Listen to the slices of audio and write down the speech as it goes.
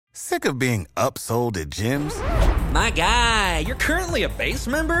Sick of being upsold at gyms? My guy, you're currently a base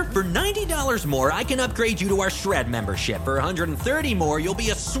member? For $90 more, I can upgrade you to our Shred membership. For $130 more, you'll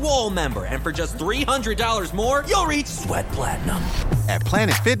be a Swole member. And for just $300 more, you'll reach Sweat Platinum. At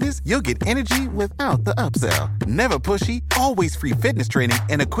Planet Fitness, you'll get energy without the upsell. Never pushy, always free fitness training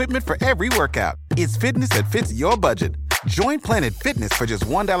and equipment for every workout. It's fitness that fits your budget. Join Planet Fitness for just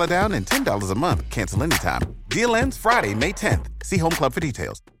 $1 down and $10 a month. Cancel anytime. Deal ends Friday, May 10th. See Home Club for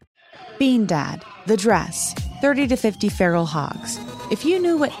details. Bean Dad, The Dress, 30 to 50 Feral Hogs. If you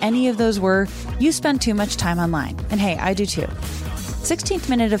knew what any of those were, you spend too much time online. And hey, I do too. 16th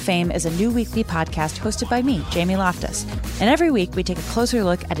Minute of Fame is a new weekly podcast hosted by me, Jamie Loftus. And every week we take a closer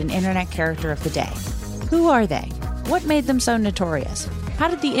look at an internet character of the day. Who are they? What made them so notorious? How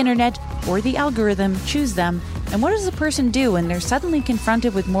did the internet or the algorithm choose them? And what does a person do when they're suddenly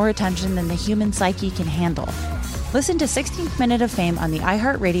confronted with more attention than the human psyche can handle? Listen to 16th Minute of Fame on the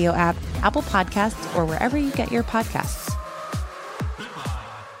iHeartRadio app, Apple Podcasts, or wherever you get your podcasts.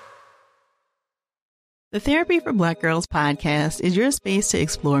 The Therapy for Black Girls podcast is your space to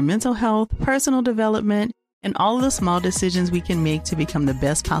explore mental health, personal development, and all of the small decisions we can make to become the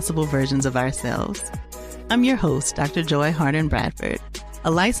best possible versions of ourselves. I'm your host, Dr. Joy Harden Bradford,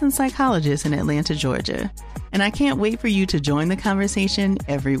 a licensed psychologist in Atlanta, Georgia, and I can't wait for you to join the conversation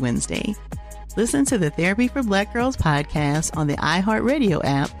every Wednesday. Listen to the Therapy for Black Girls podcast on the iHeartRadio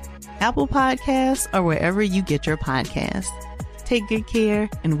app, Apple Podcasts, or wherever you get your podcasts. Take good care,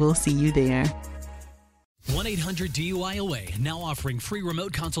 and we'll see you there. 1-800-DUI-OA, now offering free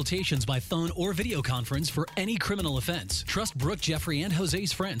remote consultations by phone or video conference for any criminal offense. Trust Brooke, Jeffrey, and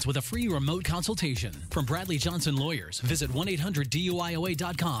Jose's friends with a free remote consultation. From Bradley Johnson Lawyers, visit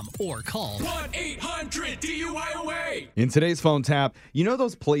 1-800-DUIOA.com or call 1-800-DUIOA. In today's phone tap, you know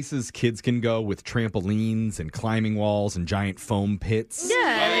those places kids can go with trampolines and climbing walls and giant foam pits? Yeah.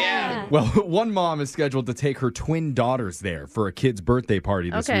 Oh, yeah. Well, one mom is scheduled to take her twin daughters there for a kid's birthday party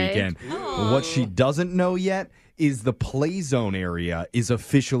this weekend. Oh. What she doesn't know yet is the play zone area is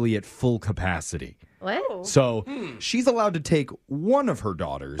officially at full capacity. What? So she's allowed to take one of her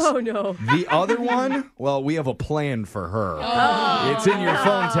daughters. Oh, no. The other one, well, we have a plan for her. Oh. It's in your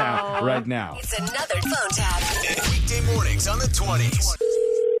phone tap right now. It's another phone tap. Weekday mornings on the 20s.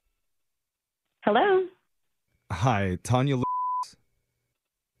 Hello. Hi, Tanya.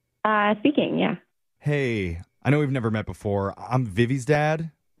 Speaking, yeah. Hey, I know we've never met before. I'm Vivi's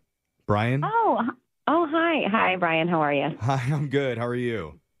dad, Brian. Oh, hi. Hi, Brian. How are you? Hi, I'm good. How are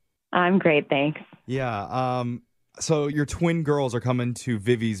you? I'm great, thanks. Yeah, so your twin girls are coming to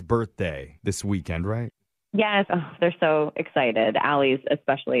Vivi's birthday this weekend, right? Yes. Oh, they're so excited. Allie's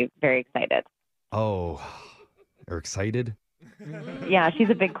especially very excited. Oh, they're excited? Yeah, she's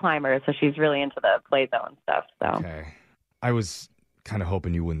a big climber, so she's really into the play zone stuff. So. Okay. I was kind of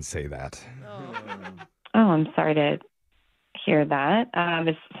hoping you wouldn't say that. Oh, I'm sorry to hear that.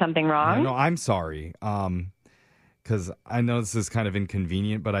 Is something wrong? No, I'm sorry. Because I know this is kind of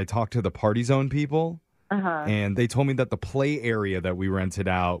inconvenient, but I talked to the party zone people, and they told me that the play area that we rented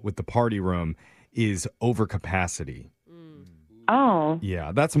out with the party room is over capacity. Oh.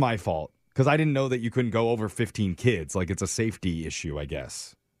 Yeah, that's my fault, because I didn't know that you couldn't go over 15 kids. Like, it's a safety issue, I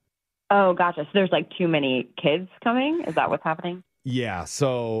guess. Oh, gotcha. So there's like too many kids coming? Is that what's happening? Yeah,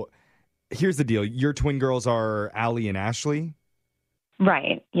 so here's the deal. Your twin girls are Allie and Ashley?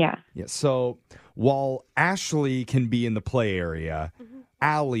 Right, yeah. Yeah, so while Ashley can be in the play area,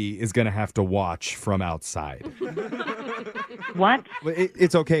 Allie is going to have to watch from outside. What?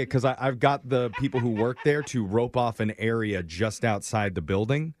 It's okay, because I've got the people who work there to rope off an area just outside the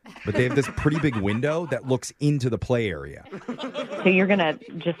building, but they have this pretty big window that looks into the play area. So you're going to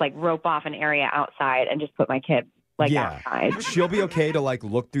just like rope off an area outside and just put my kid outside? She'll be okay to like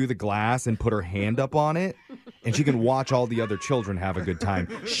look through the glass and put her hand up on it, and she can watch all the other children have a good time.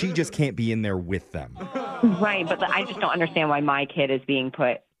 She just can't be in there with them. Right, but I just don't understand why my kid is being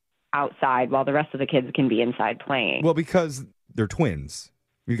put outside while the rest of the kids can be inside playing. Well, because they're twins.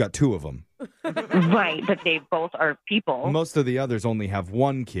 You got two of them. Right, but they both are people. Most of the others only have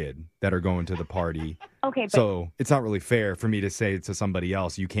one kid that are going to the party. Okay, but so it's not really fair for me to say to somebody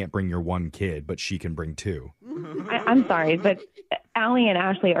else, you can't bring your one kid, but she can bring two. I'm sorry, but Allie and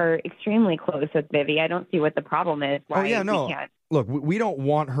Ashley are extremely close with Vivi. I don't see what the problem is. Why we can't. Look, we don't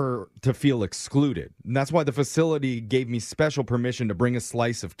want her to feel excluded. And that's why the facility gave me special permission to bring a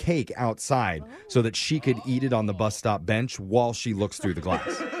slice of cake outside so that she could eat it on the bus stop bench while she looks through the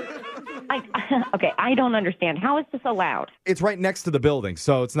glass. Okay, I don't understand. How is this allowed? It's right next to the building,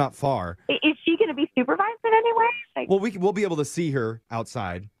 so it's not far. Is she going to be supervised in any way? Well, we'll be able to see her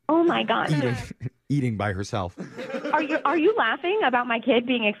outside. Oh, my God. Eating by herself. Are you laughing about my kid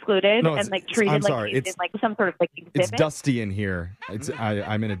being excluded No, and treated it's like some sort of exhibit? It's dusty in here.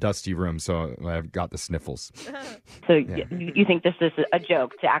 I'm in a dusty room, so I've got the sniffles. So you think this is a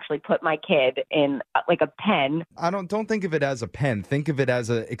joke to actually put my kid in a pen? I don't think of it as a pen. Think of it as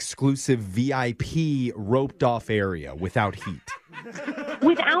an exclusive VIP roped off area without heat.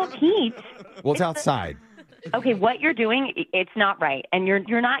 Without heat? Well, it's outside. Okay, what you're doing, it's not right. And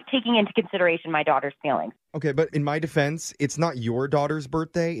you're not taking into consideration my daughter's feelings. Okay, but in my defense, it's not your daughter's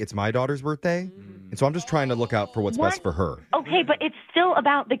birthday. It's my daughter's birthday. And so I'm just trying to look out for what's best for her. Okay, but it's still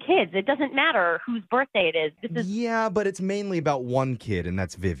about the kids. It doesn't matter whose birthday it is. Yeah, but it's mainly about one kid, and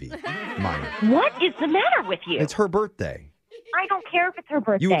that's Vivi, mine. What is the matter with you? It's her birthday. I don't care if it's her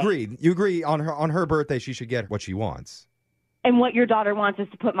birthday. You agree on her birthday she should get what she wants. And what your daughter wants is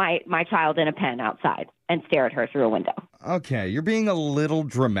to put my child in a pen outside and stare at her through a window. Okay, you're being a little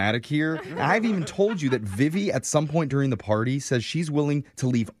dramatic here. I've even told you that Vivi, at some point during the party, says she's willing to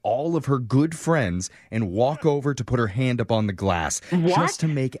leave all of her good friends and walk over to put her hand up on the glass. What? Just to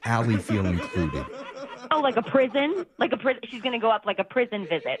make Allie feel included. Oh, like a prison? She's going to go up like a prison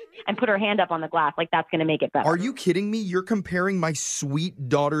visit and put her hand up on the glass. Like that's going to make it better. Are you kidding me? You're comparing my sweet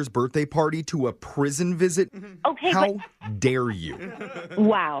daughter's birthday party to a prison visit? Okay, How dare you?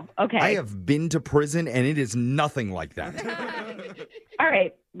 Wow. Okay. I have been to prison, and it is nothing like that. All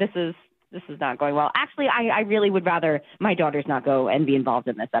right. This is not going well. Actually, I really would rather my daughters not go and be involved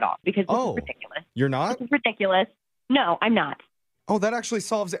in this at all because this is ridiculous. You're not? This is ridiculous. No, I'm not. Oh, that actually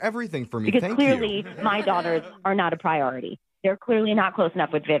solves everything for me. Because Thank clearly you. my daughters are not a priority. They're clearly not close enough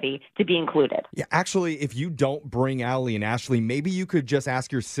with Vivi to be included. Yeah, actually, if you don't bring Allie and Ashley, maybe you could just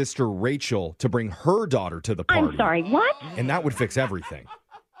ask your sister Rachel to bring her daughter to the party. I'm sorry, what? And that would fix everything.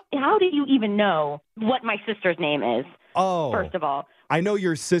 How do you even know what my sister's name is? Oh. First of all. I know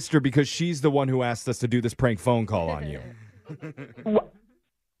your sister because she's the one who asked us to do this prank phone call on you.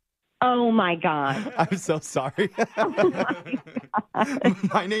 Oh, my God. I'm so sorry. Oh, my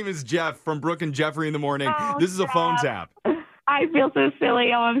God. My name is Jeff from Brooke and Jeffrey in the Morning. Oh, this is a phone tap. I feel so silly.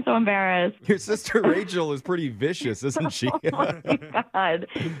 Oh, I'm so embarrassed. Your sister Rachel is pretty vicious, isn't she? Oh, my God.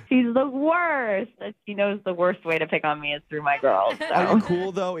 She's the worst. She knows the worst way to pick on me is through my girls. So. Are you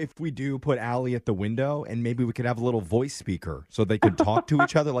cool, though, if we do put Allie at the window and maybe we could have a little voice speaker so they could talk to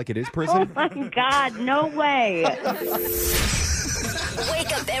each other like it is prison? Oh, my God. No way.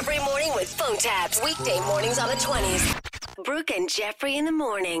 Wake up every morning with phone taps. Weekday mornings on the 20s. Brooke and Jeffrey in the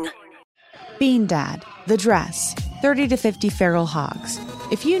Morning. Bean Dad, The Dress, 30 to 50 Feral Hogs.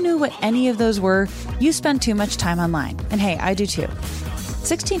 If you knew what any of those were, you spend too much time online. And hey, I do too.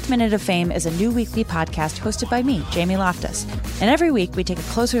 16th Minute of Fame is a new weekly podcast hosted by me, Jamie Loftus. And every week we take a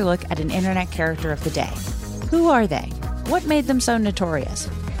closer look at an internet character of the day. Who are they? What made them so notorious?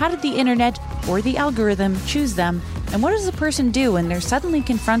 How did the internet or the algorithm choose them? And what does a person do when they're suddenly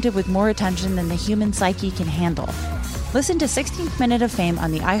confronted with more attention than the human psyche can handle? Listen to 16th Minute of Fame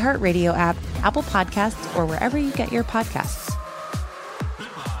on the iHeartRadio app, Apple Podcasts, or wherever you get your podcasts.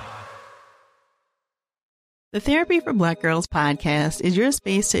 The Therapy for Black Girls podcast is your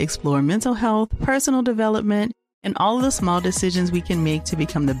space to explore mental health, personal development, and all of the small decisions we can make to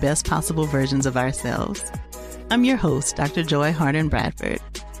become the best possible versions of ourselves. I'm your host, Dr. Joy Harden Bradford,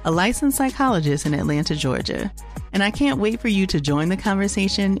 a licensed psychologist in Atlanta, Georgia, and I can't wait for you to join the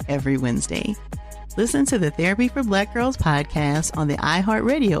conversation every Wednesday. Listen to the Therapy for Black Girls podcast on the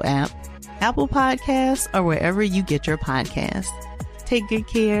iHeartRadio app, Apple Podcasts, or wherever you get your podcasts. Take good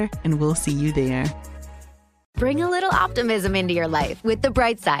care, and we'll see you there. Bring a little optimism into your life with The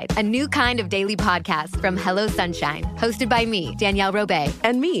Bright Side, a new kind of daily podcast from Hello Sunshine, hosted by me, Danielle Robay.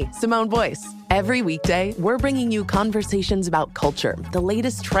 And me, Simone Boyce. Every weekday, we're bringing you conversations about culture, the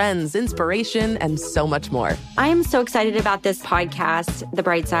latest trends, inspiration, and so much more. I am so excited about this podcast, The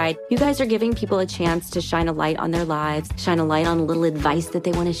Bright Side. You guys are giving people a chance to shine a light on their lives, shine a light on a little advice that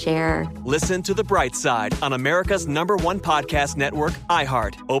they want to share. Listen to The Bright Side on America's #1 podcast network,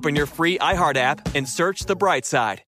 iHeart. Open your free iHeart app and search The Bright Side.